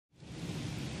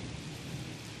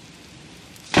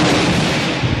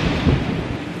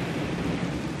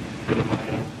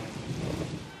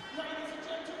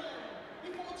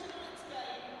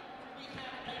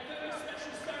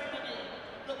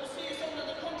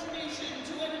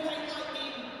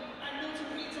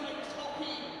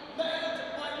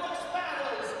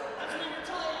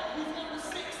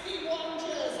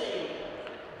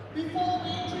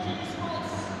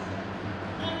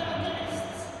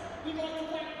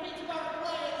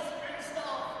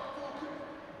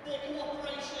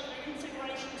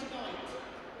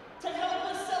To help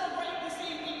us celebrate this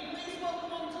evening, please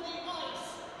welcome onto the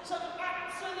ice some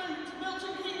absolute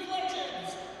Milton Keynes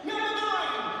legends. Number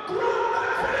 9, Grant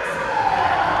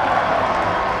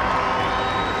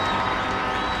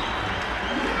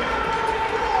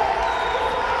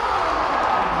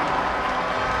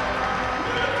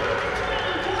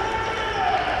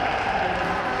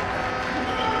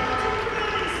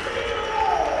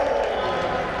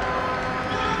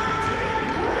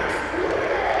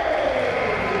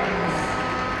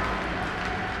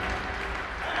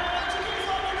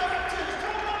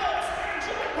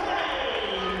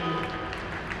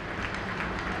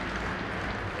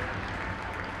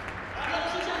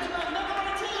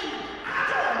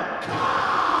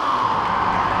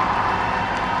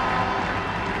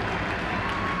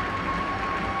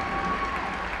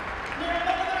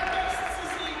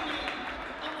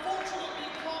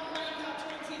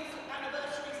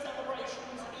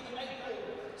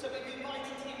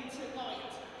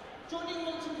joining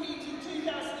Milton Keynes in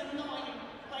 2009,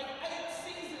 played 8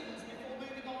 seasons before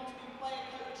moving on to be player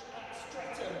coach at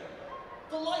Streatham.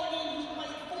 For Lightning, he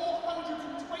played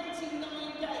 429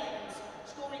 games,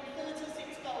 scoring 36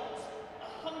 goals,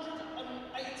 181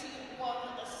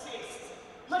 assists.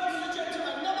 Ladies and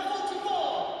gentlemen, number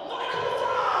 44, Michael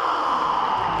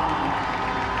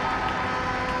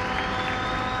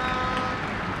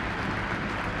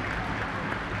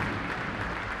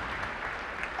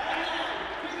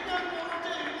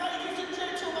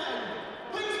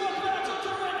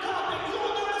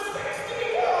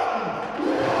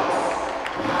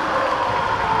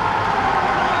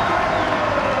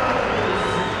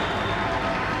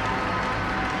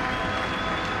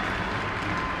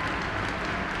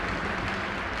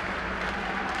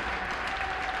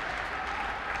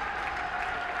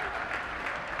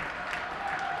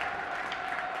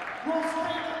Ross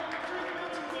came up through the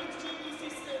Milton Keynes junior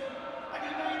system and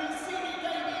he made his senior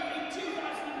debut in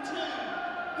 2002.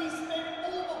 He spent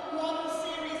all but one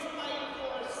series playing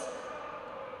for us,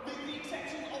 with the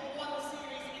exception of one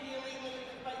series in the Elite League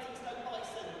with Basingstoke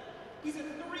Bison. He's a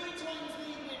 3-time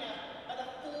league winner and a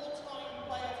 4-time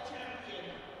playoff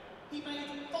champion. He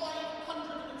made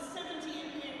 570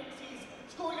 appearances,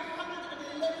 scoring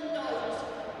 111 goals,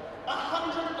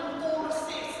 104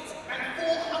 assists and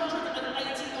 489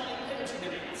 penalty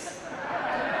minutes.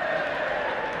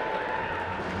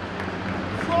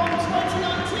 From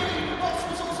 2019, Ross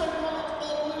was also part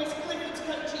of Lewis Clifford's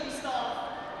coaching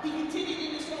staff. He continued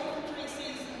in this role for 3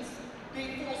 seasons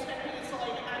before stepping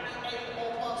aside at the end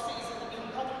of last season in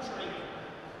Coventry.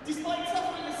 Despite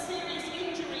suffering a serious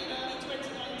injury in early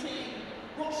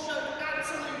 2019, Ross showed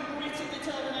absolute grit and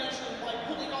determination by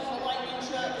putting on the Lightning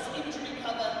shirt as injury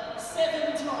cover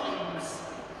 7 times.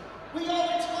 We are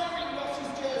retiring Ross's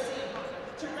jersey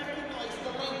to recognise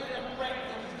the length and breadth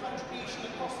of his contribution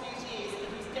across these years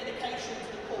and his dedication to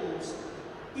the cause.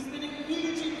 He's been a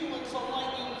huge influence on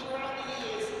Lightning throughout the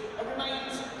years and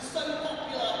remains so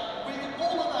popular with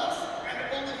all of us and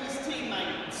all of his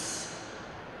teammates.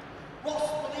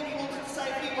 Ross, I believe he wanted to say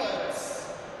a few words.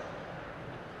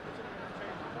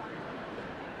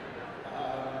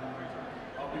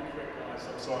 I'll be quick, guys.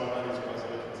 I'm sorry, I know these guys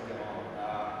are looking to get on.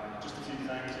 Just a few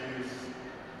thank yous.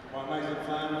 My amazing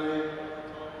family,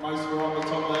 most were on the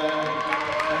top there.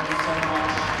 Thank you so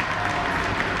much.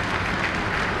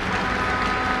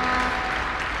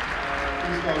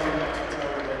 These guys are not to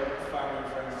tell you that family and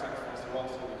friends sacrifice a lot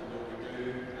so we can do what we do.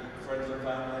 And friends and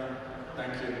family,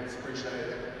 thank you. It's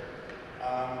appreciated.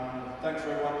 Thanks for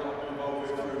everyone that I've been involved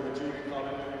with through the junior club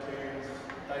in Milton Keynes,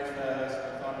 Dave Fairhurst,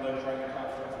 the Thunder training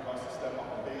platform for guys to step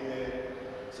up and be here.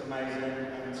 It's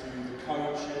amazing. And to the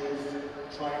coaches,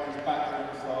 trainers, backroom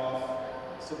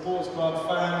staff, supporters club,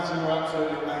 fans who are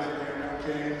absolutely amazing here in Milton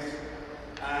Keynes.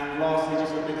 And lastly,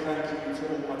 just a big thank you to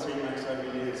all my teammates over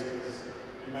the years, because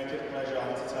you make it a pleasure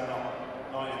to turn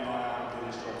up night in, night out and do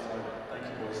this job. So thank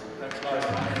you, boys. Thanks, guys.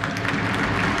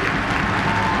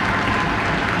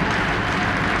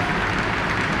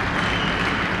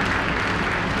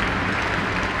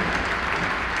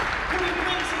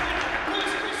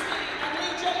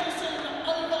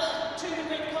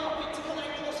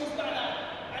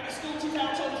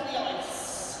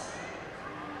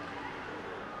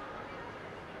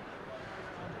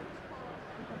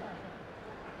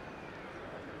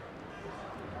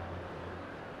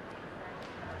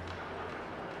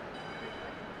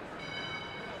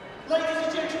 Ladies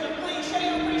and gentlemen, please show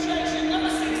your appreciation. Number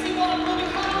 61 will be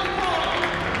Harlan Pride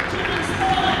to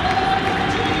inspire all of the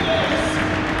juniors.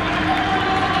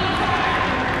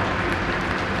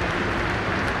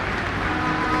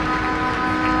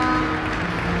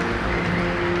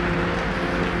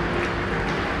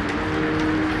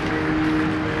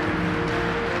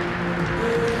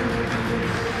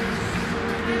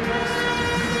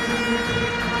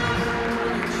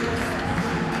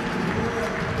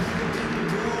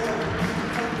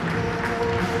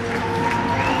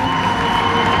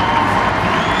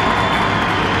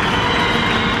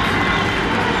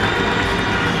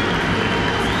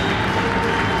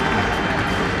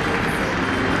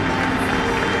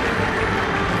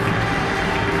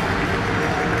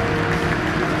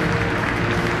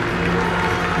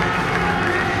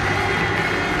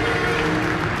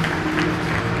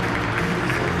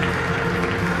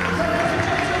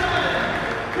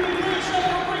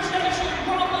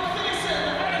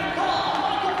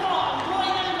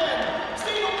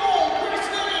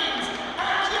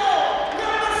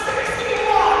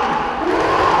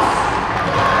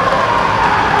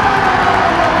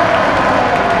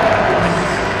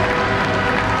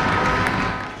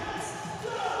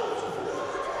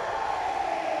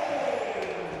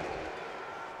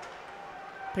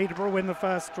 Peterborough win the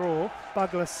first draw.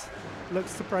 Douglas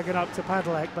looks to bring it up to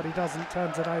Padalecki, but he doesn't,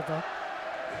 turns it over.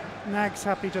 Nag's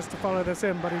happy just to follow this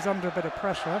in, but he's under a bit of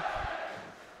pressure.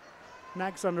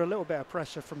 Nag's under a little bit of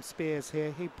pressure from Spears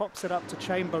here. He pops it up to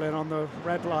Chamberlain on the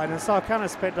red line, and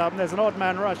Sarkanis picked up, and there's an odd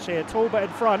man rush here. Talbot in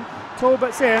front,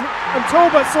 Talbot's in, and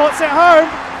Talbot sorts it home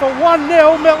for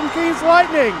 1-0 Milton Keynes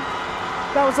Lightning.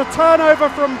 That was a turnover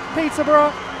from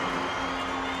Peterborough,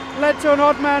 led to an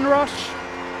odd man rush.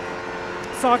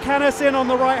 Sarkanis in on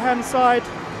the right-hand side.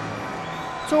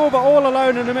 Talbot all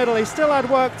alone in the middle. He still had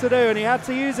work to do, and he had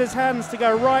to use his hands to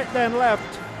go right then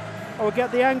left, or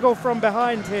get the angle from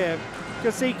behind here. You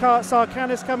can see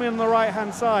Sarkanis coming on the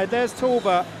right-hand side. There's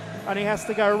Talbot, and he has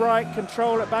to go right,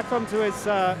 control it back onto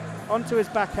his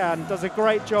backhand. Does a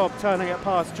great job turning it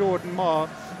past Jordan Marr.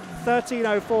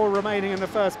 13:04 remaining in the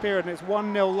first period, and it's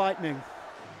 1-0 Lightning.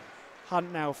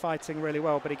 Hunt now fighting really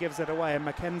well, but he gives it away, and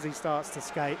Mackenzie starts to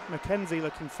skate. Mackenzie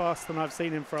looking faster than I've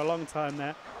seen him for a long time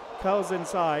there. Curls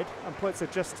inside and puts it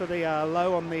just to the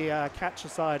low on the catcher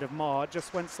side of Marr.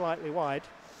 Just went slightly wide.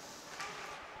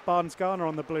 Barnes-Garner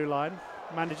on the blue line,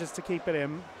 manages to keep it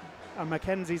in, and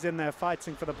Mackenzie's in there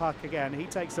fighting for the puck again. He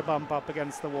takes a bump up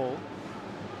against the wall,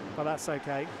 but that's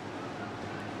okay.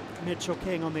 Mitchell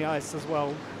King on the ice as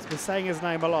well. He's been saying his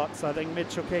name a lot, so I think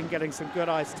Mitchell King getting some good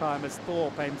ice time as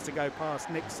Thorpe aims to go past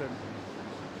Nixon.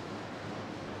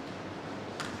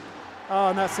 Oh,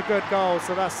 and that's a good goal.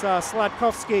 So that's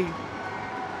Sladkowski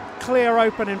clear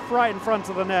open right in front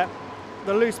of the net.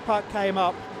 The loose puck came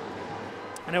up,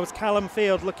 and it was Callum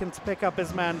Field looking to pick up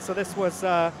his man. So this was it's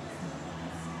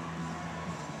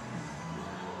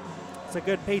a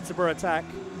good Peterborough attack,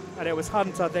 and it was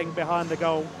Hunt, I think, behind the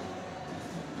goal.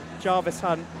 Jarvis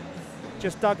Hunt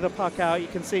just dug the puck out. You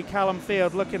can see Callum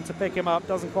Field looking to pick him up,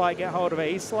 doesn't quite get hold of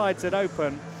it. He slides it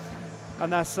open,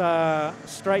 and that's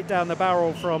straight down the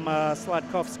barrel from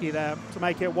Sladkowski there to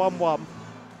make it 1-1.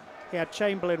 He had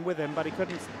Chamberlain with him, but he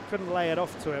couldn't lay it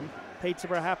off to him.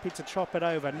 Peterborough happy to chop it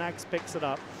over. Nags picks it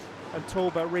up, and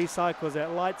Talbot recycles it,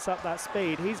 lights up that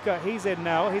speed. He's in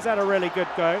now. He's had a really good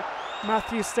go.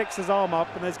 Matthews sticks his arm up,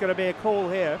 and there's going to be a call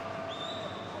here.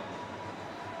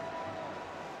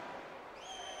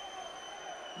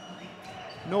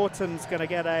 Norton's going to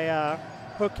get a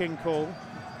hooking call.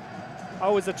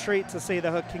 Always a treat to see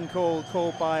the hooking call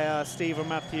called by Stephen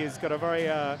Matthews. Got a very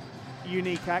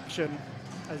unique action,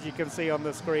 as you can see on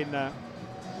the screen there.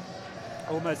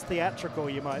 Almost theatrical,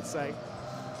 you might say.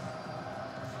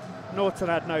 Norton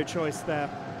had no choice there.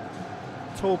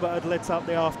 Talbot had lit up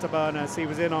the afterburners. He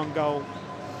was in on goal,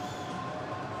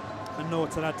 and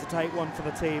Norton had to take one for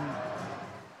the team.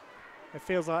 It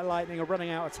feels like Lightning are running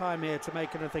out of time here to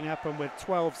make anything happen with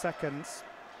 12 seconds.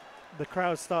 The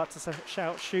crowd start to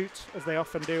shout shoot, as they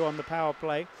often do on the power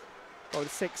play. But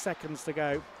with 6 seconds to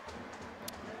go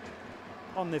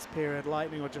on this period,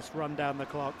 Lightning will just run down the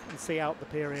clock and see out the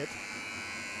period.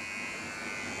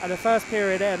 And the first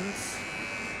period ends.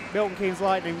 Milton Keynes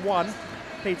Lightning 1,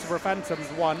 Peterborough Phantoms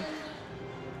 1.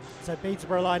 So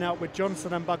Peterborough line up with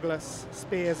Johnson and Douglas,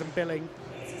 Spears and Billing.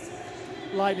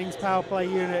 Lightning's power play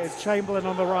unit is Chamberlain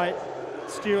on the right,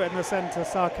 Stewart in the centre,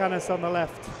 Sarkanis on the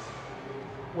left,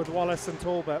 with Wallace and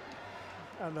Talbot.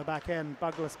 And the back end,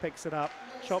 Douglas picks it up,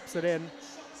 chops it in.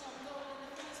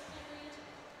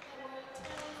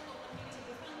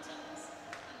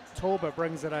 Talbot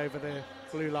brings it over the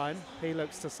blue line. He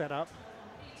looks to set up.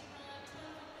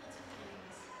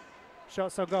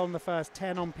 Shots on goal in the first,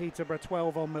 10 on Peterborough,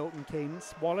 12 on Milton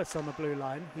Keynes. Wallace on the blue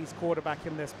line. He's quarterback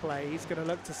in this play. He's going to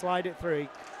look to slide it through.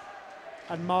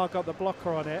 And Marr got the blocker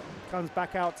on it. Comes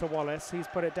back out to Wallace. He's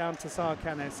put it down to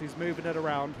Sarkanis, who's moving it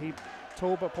around.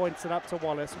 Talbot points it up to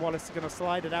Wallace. Wallace is going to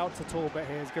slide it out to Talbot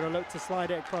here. He's going to look to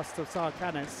slide it across to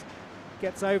Sarkanis.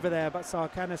 Gets over there, but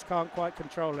Sarkanis can't quite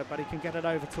control it, but he can get it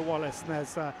over to Wallace. And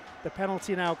there's the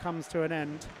penalty now comes to an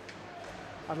end.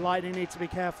 And Lightning need to be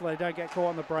careful they don't get caught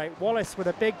on the break. Wallace with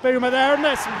a big boomer there, and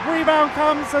this rebound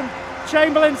comes, and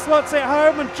Chamberlain slots it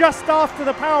home, and just after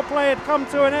the power play had come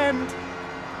to an end,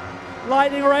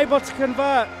 Lightning are able to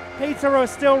convert. Peterborough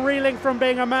still reeling from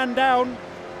being a man down.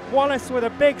 Wallace with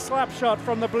a big slap shot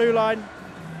from the blue line.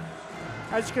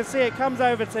 As you can see, it comes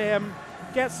over to him,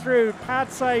 gets through, pad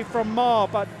save from Marr,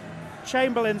 but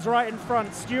Chamberlain's right in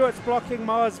front. Stewart's blocking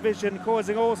Marr's vision,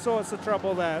 causing all sorts of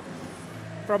trouble there.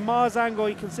 From Marr's angle,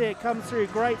 you can see it comes through,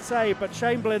 great save, but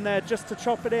Chamberlain there just to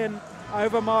chop it in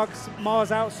over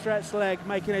Marr's outstretched leg,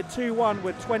 making it 2-1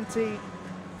 with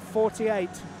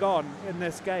 20:48 gone in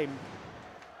this game.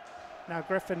 Now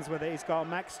Griffin's with it. He's got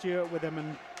Max Stewart with him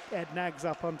and Ed Nags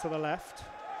up onto the left.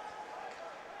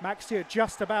 Max Stewart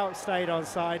just about stayed on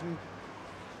side, and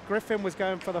Griffin was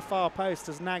going for the far post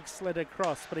as Nags slid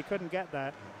across, but he couldn't get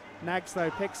there. Nags,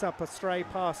 though, picks up a stray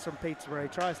pass from Peterborough. He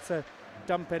tries to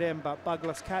dump it in, but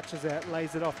Buglas catches it,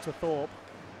 lays it off to Thorpe.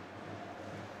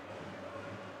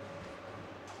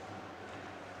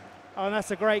 Oh, and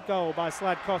that's a great goal by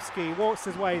Sladkowski. He walks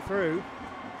his way through.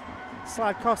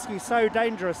 Sladkowski so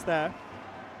dangerous there.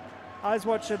 I was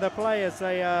watching the players,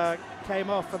 they came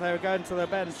off and they were going to the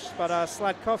bench, but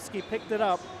Sladkowski picked it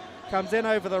up, comes in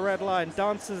over the red line,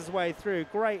 dances his way through.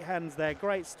 Great hands there,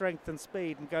 great strength and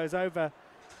speed, and goes over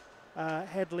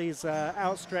Headley's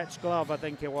outstretched glove, I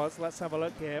think it was. Let's have a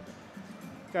look here.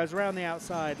 Goes around the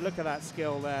outside, look at that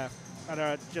skill there. And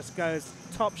it just goes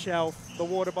top shelf, the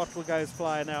water bottle goes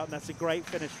flying out, and that's a great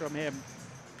finish from him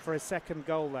for his second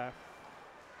goal there.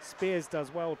 Spears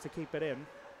does well to keep it in.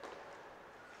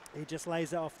 He just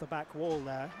lays it off the back wall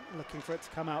there, looking for it to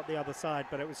come out the other side,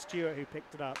 but it was Stewart who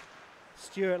picked it up.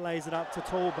 Stewart lays it up to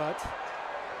Talbot,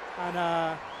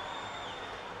 and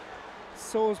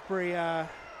Salisbury,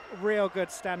 real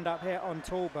good stand-up hit on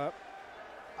Talbot.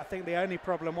 I think the only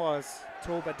problem was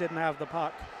Talbot didn't have the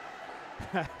puck.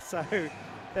 So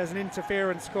there's an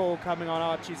interference call coming on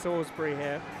Archie Salisbury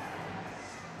here.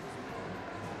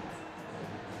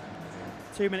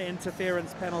 2-minute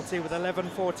interference penalty with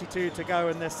 11:42 to go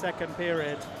in this second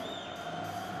period.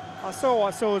 I saw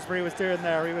what Salisbury was doing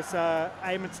there. He was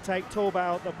aiming to take Talbot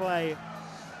out the play.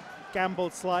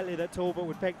 Gambled slightly that Talbot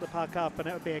would pick the puck up and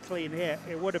it would be a clean hit.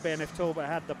 It would have been if Talbot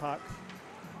had the puck,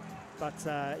 but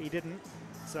he didn't,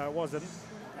 so it wasn't.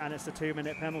 And it's a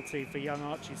 2-minute penalty for young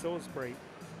Archie Salisbury.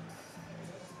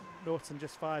 Norton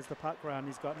just fires the puck round.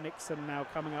 He's got Nixon now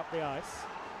coming up the ice.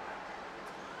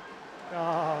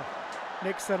 Oh,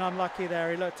 Nixon unlucky there.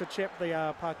 He looked to chip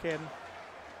the puck in,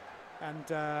 and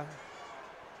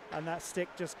that stick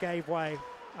just gave way.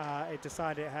 It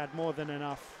decided it had more than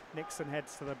enough. Nixon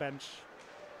heads to the bench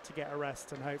to get a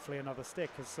rest and hopefully another stick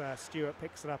as Stewart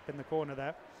picks it up in the corner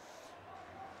there.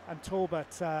 And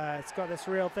Talbot, it's got this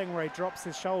real thing where he drops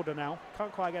his shoulder now.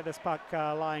 Can't quite get this puck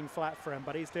lying flat for him,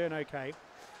 but he's doing okay.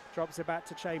 Drops it back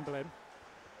to Chamberlain.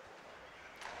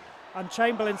 And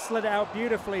Chamberlain slid it out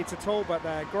beautifully to Talbot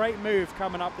there. Great move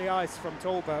coming up the ice from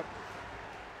Talbot.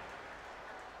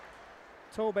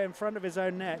 Talbot in front of his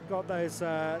own net, got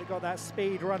that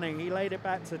speed running. He laid it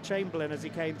back to Chamberlain as he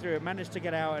came through and managed to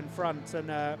get out in front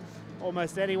and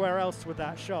almost anywhere else with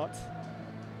that shot.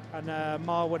 And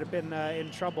Marr would have been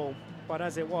in trouble, but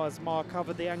as it was, Marr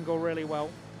covered the angle really well.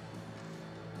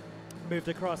 Moved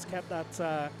across, kept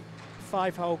that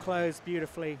 5-hole closed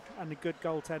beautifully, and a good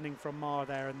goaltending from Marr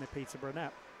there in the Peterborough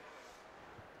net.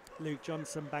 Luke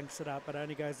Johnson banks it up, but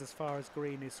only goes as far as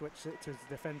Green, who switched it to his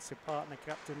defensive partner,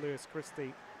 Captain Lewis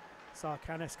Christie.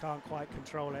 Sarkanis can't quite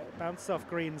control it. Bounced off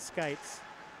Green's skates.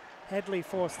 Headley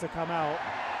forced to come out.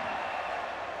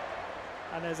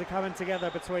 And there's a coming together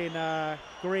between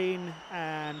Green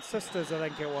and Sisters, I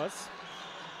think it was.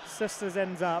 Sisters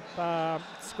ends up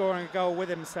scoring a goal with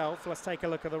himself. Let's take a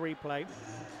look at the replay.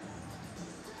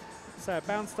 So it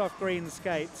bounced off Green's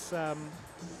skates.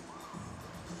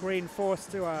 Green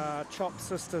forced to chop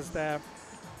Sisters there.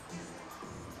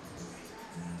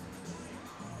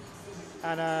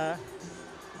 And I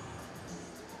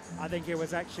think it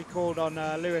was actually called on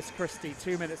Lewis Christie,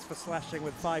 2 minutes for slashing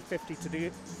with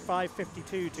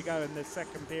 5:52 to go in this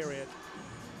second period.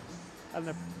 And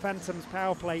the Phantoms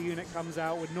power play unit comes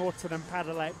out with Norton and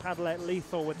Padelette. Padelette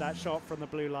lethal with that shot from the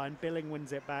blue line. Billing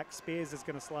wins it back. Spears is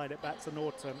going to slide it back to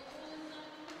Norton.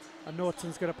 And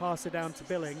Norton's going to pass it down to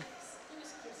Billing.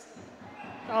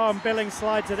 Oh, and Billing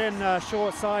slides it in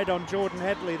short side on Jordan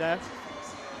Headley there.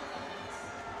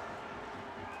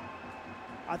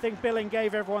 I think Billing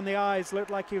gave everyone the eyes, looked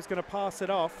like he was going to pass it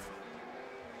off.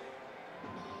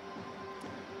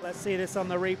 Let's see this on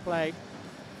the replay.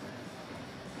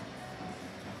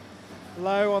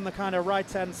 Low on the kind of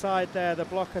right-hand side there, the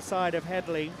blocker side of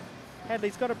Headley.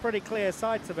 Headley's got a pretty clear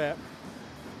sight of it.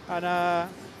 And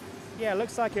yeah,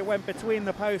 looks like it went between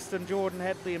the post and Jordan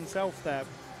Headley himself there.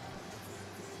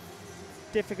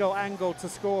 Difficult angle to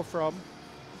score from.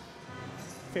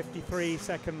 53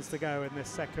 seconds to go in this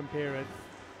second period.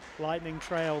 Lightning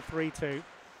trail 3-2.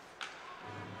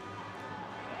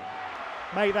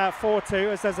 Make that 4-2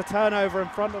 as there's a turnover in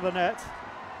front of the net.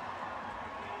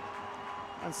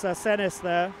 And Sarsenis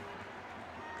there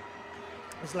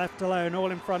is left alone,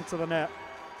 all in front of the net.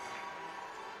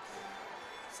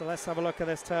 So let's have a look at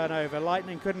this turnover.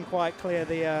 Lightning couldn't quite clear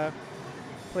the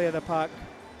puck.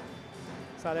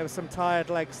 So there were some tired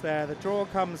legs there. The draw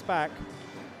comes back.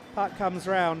 Puck comes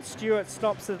round. Stewart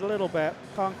stops it a little bit.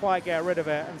 Can't quite get rid of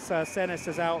it. And Sarsenis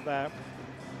is out there.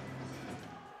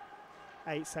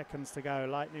 8 seconds to go.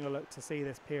 Lightning will look to see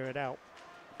this period out.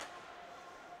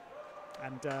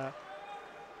 And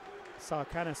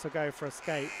Sarkanis will go for a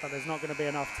skate, but there's not going to be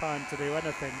enough time to do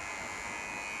anything.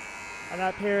 And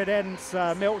that period ends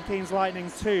Milton Keynes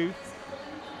Lightning 2,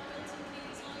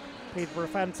 Peterborough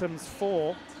Phantoms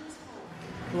 4.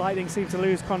 Lightning seem to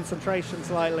lose concentration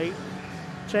slightly.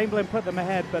 Chamberlain put them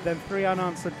ahead, but then 3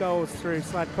 unanswered goals through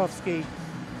Sladkowski,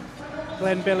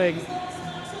 Glenn Billing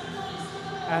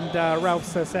and Ralph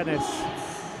Sersenis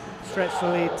stretched the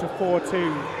lead to 4-2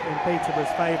 in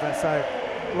Peterborough's favour. So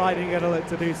Lightning going to look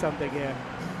to do something here.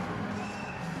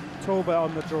 Talbot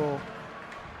on the draw.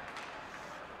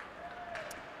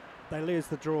 They lose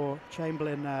the draw.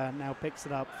 Chamberlain now picks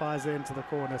it up, fires it into the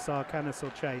corner. Sarkanis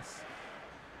will chase.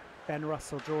 Ben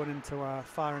Russell drawn into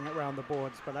firing it round the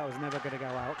boards, but that was never going to go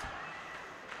out.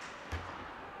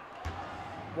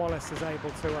 Wallace is able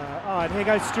to... and here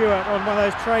goes Stewart on one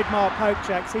of those trademark poke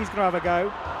checks. He's going to have a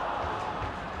go.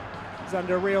 He's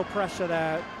under real pressure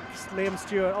there. Liam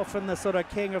Stewart, often the sort of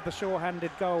king of the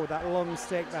short-handed goal, that long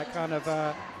stick, that kind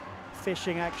of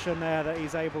fishing action there that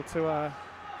he's able to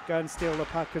go and steal the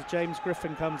puck as James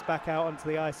Griffin comes back out onto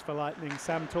the ice for Lightning.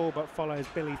 Sam Talbot follows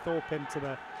Billy Thorpe into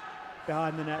the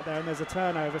behind the net there, and there's a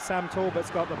turnover. Sam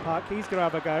Talbot's got the puck. He's going to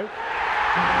have a go.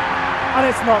 And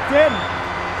it's knocked in.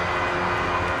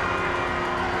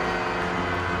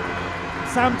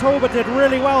 Sam Talbot did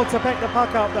really well to pick the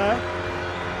puck up there.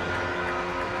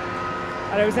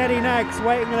 And it was Eddie Naggs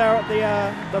waiting there at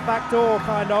the back door,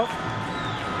 kind of.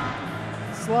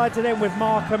 Slides it in with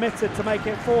Marr committed to make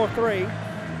it 4-3.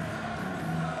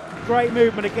 Great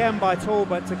movement again by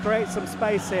Talbot to create some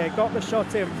space here. Got the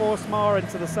shot in, forced Marr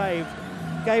into the save.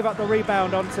 Gave up the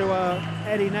rebound onto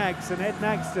Eddie Naggs, and Ed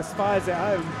Naggs just fires it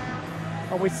home.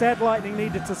 And we said Lightning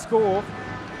needed to score.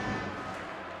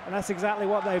 And that's exactly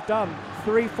what they've done.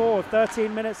 3-4,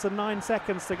 13 minutes and 9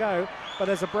 seconds to go. But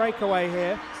there's a breakaway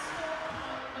here.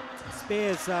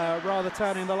 Spears rather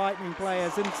turning the Lightning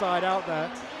players inside out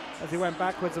there as he went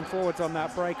backwards and forwards on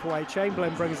that breakaway.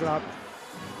 Chamberlain brings it up.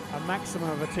 A maximum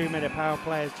of a 2-minute power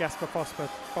play as Jasper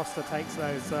Foster takes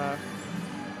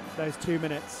those 2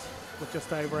 minutes with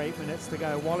just over 8 minutes to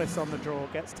go. Wallace on the draw,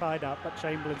 gets tied up, but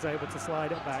Chamberlain's able to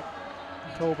slide it back.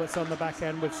 Talbot's on the back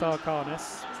end with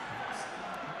Sarkanis.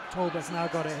 Talbot's now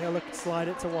got it. He'll look to slide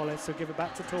it to Wallace. He'll give it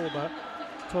back to Talbot.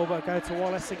 Talbot go to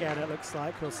Wallace again, it looks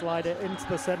like. He'll slide it into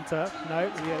the centre. No,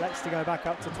 he elects to go back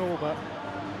up to Talbot.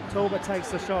 Talbot takes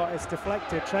the shot. It's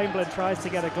deflected. Chamberlain tries to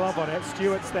get a glove on it.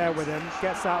 Stewart's there with him.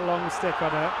 Gets that long stick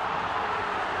on it.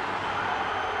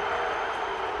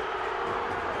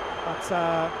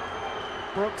 But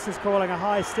Brooks is calling a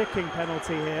high sticking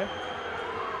penalty here.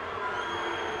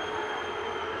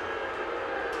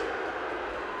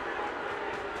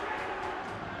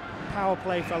 Power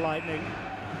play for Lightning.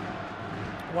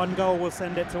 1 goal will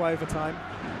send it to overtime.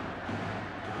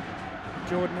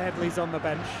 Jordan Headley's on the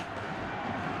bench.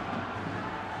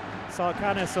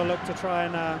 Sarkanis will look to try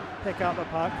and pick up the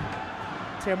puck.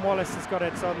 Tim Wallace has got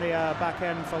it on the back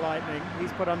end for Lightning.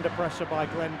 He's put under pressure by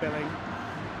Glenn Billing.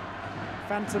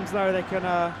 Phantoms, though, they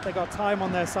got time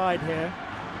on their side here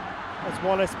as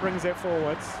Wallace brings it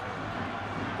forwards.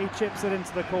 He chips it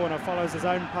into the corner, follows his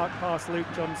own puck past Luke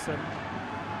Johnson.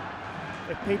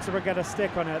 If Peterborough get a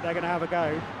stick on it, they're going to have a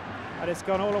go. And it's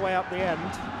gone all the way up the end.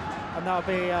 And that'll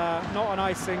be not an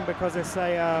icing because it's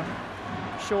a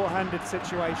short-handed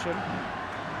situation.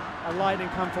 And Lightning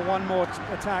come for one more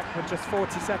attack with just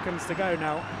 40 seconds to go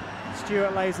now.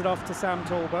 Stewart lays it off to Sam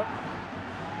Talbot.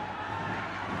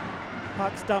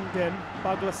 Puck's dumped in.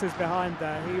 Douglas is behind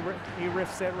there. He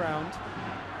riffs it round.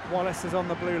 Wallace is on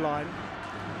the blue line.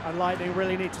 And Lightning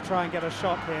really need to try and get a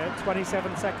shot here.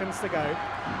 27 seconds to go.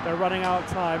 They're running out of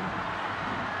time.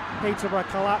 Peterborough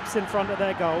collapse in front of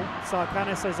their goal.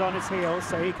 Sarkanis is on his heels,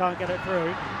 so he can't get it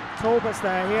through. Talbot's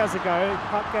there, he has a go.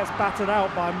 Puck gets battered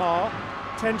out by Marr.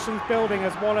 Tension's building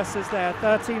as Wallace is there.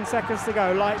 13 seconds to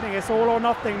go. Lightning, it's all or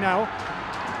nothing now.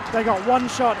 They got one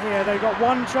shot here, they got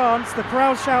one chance. The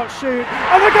crowd shout shoot,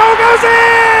 and the goal goes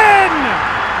in!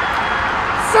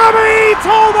 Sammy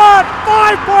Talbot,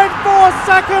 5.4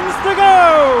 seconds to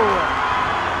go.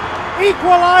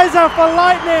 Equaliser for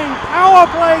Lightning, power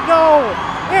play goal.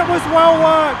 It was well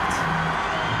worked.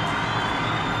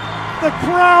 The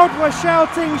crowd were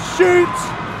shouting shoot.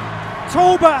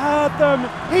 Talbot heard them,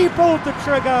 he pulled the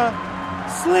trigger,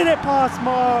 slid it past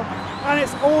Marr, and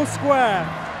it's all square.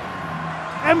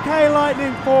 MK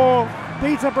Lightning 4,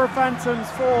 Peterborough Phantoms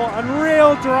 4, and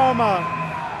real drama.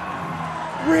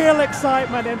 Real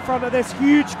excitement in front of this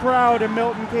huge crowd in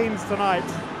Milton Keynes tonight.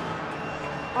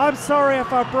 I'm sorry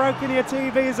if I've broken your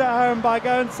TVs at home by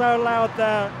going so loud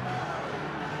there.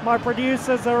 My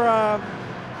producers are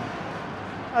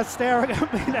staring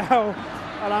at me now,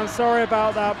 and I'm sorry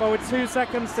about that, but with 2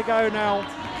 seconds to go now,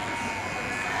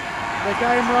 the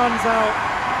game runs out,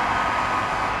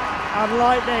 and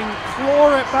Lightning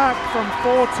claw it back from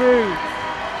 4-2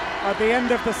 at the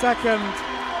end of the second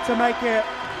to make it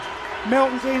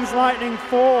Milton Keynes Lightning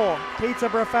 4,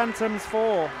 Peterborough Phantoms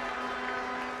 4.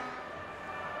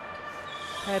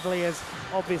 Headley is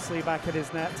obviously back at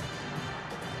his net.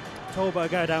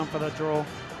 Talbot go down for the draw,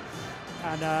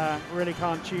 and really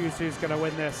can't choose who's going to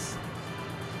win this.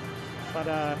 But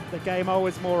the game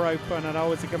always more open and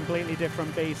always a completely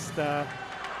different beast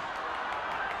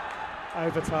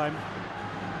overtime.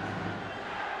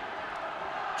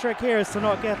 Trick here is to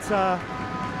not get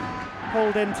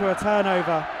pulled into a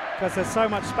turnover, because there's so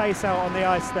much space out on the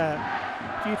ice there.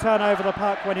 If you turn over the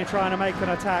puck when you're trying to make an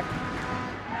attack,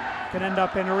 you can end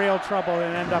up in real trouble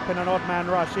and end up in an odd man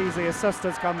rush easy as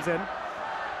Susters comes in.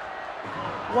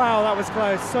 Wow, that was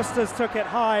close. Susters took it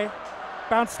high,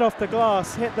 bounced off the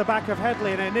glass, hit the back of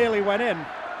Headley, and it nearly went in.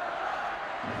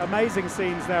 Amazing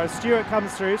scenes there as Stewart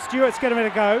comes through. Stewart's giving it a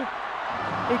go.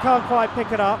 He can't quite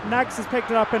pick it up. Nags has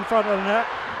picked it up in front of the net.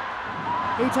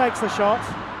 He takes the shot.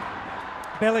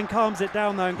 Billing calms it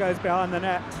down though and goes behind the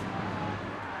net.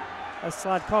 As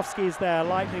Sladkowski's there,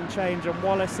 Lightning change, and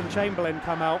Wallace and Chamberlain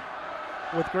come out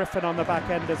with Griffin on the back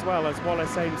end as well, as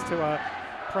Wallace aims to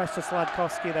pressure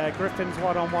Sladkowski there. Griffin's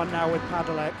one-on-one now with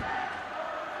Padelek.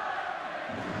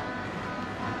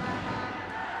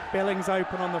 Billings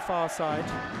open on the far side.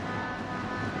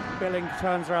 Billing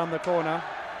turns around the corner,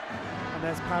 and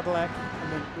there's Padelek,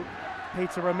 and then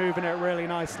Peterborough moving it really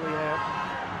nicely here.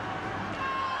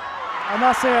 And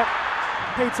that's it.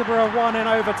 Peterborough won in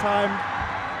overtime.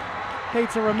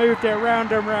 Peterborough moved it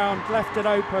round and round, left it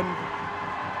open,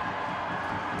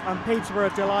 and Peterborough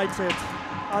delighted,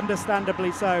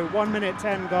 understandably so. 1 minute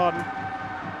 10 gone.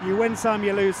 You win some,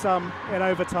 you lose some in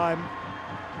overtime.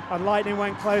 And Lightning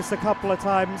went close a couple of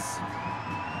times.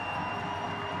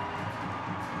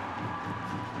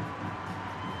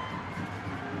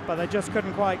 But they just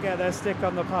couldn't quite get their stick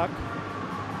on the puck.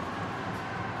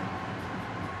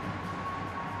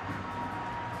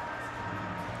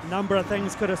 Number of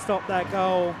things could have stopped that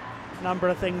goal. Number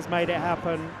of things made it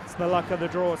happen. It's the luck of the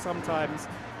draw sometimes.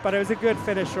 But it was a good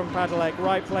finish from Padelek.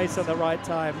 Right place at the right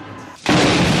time.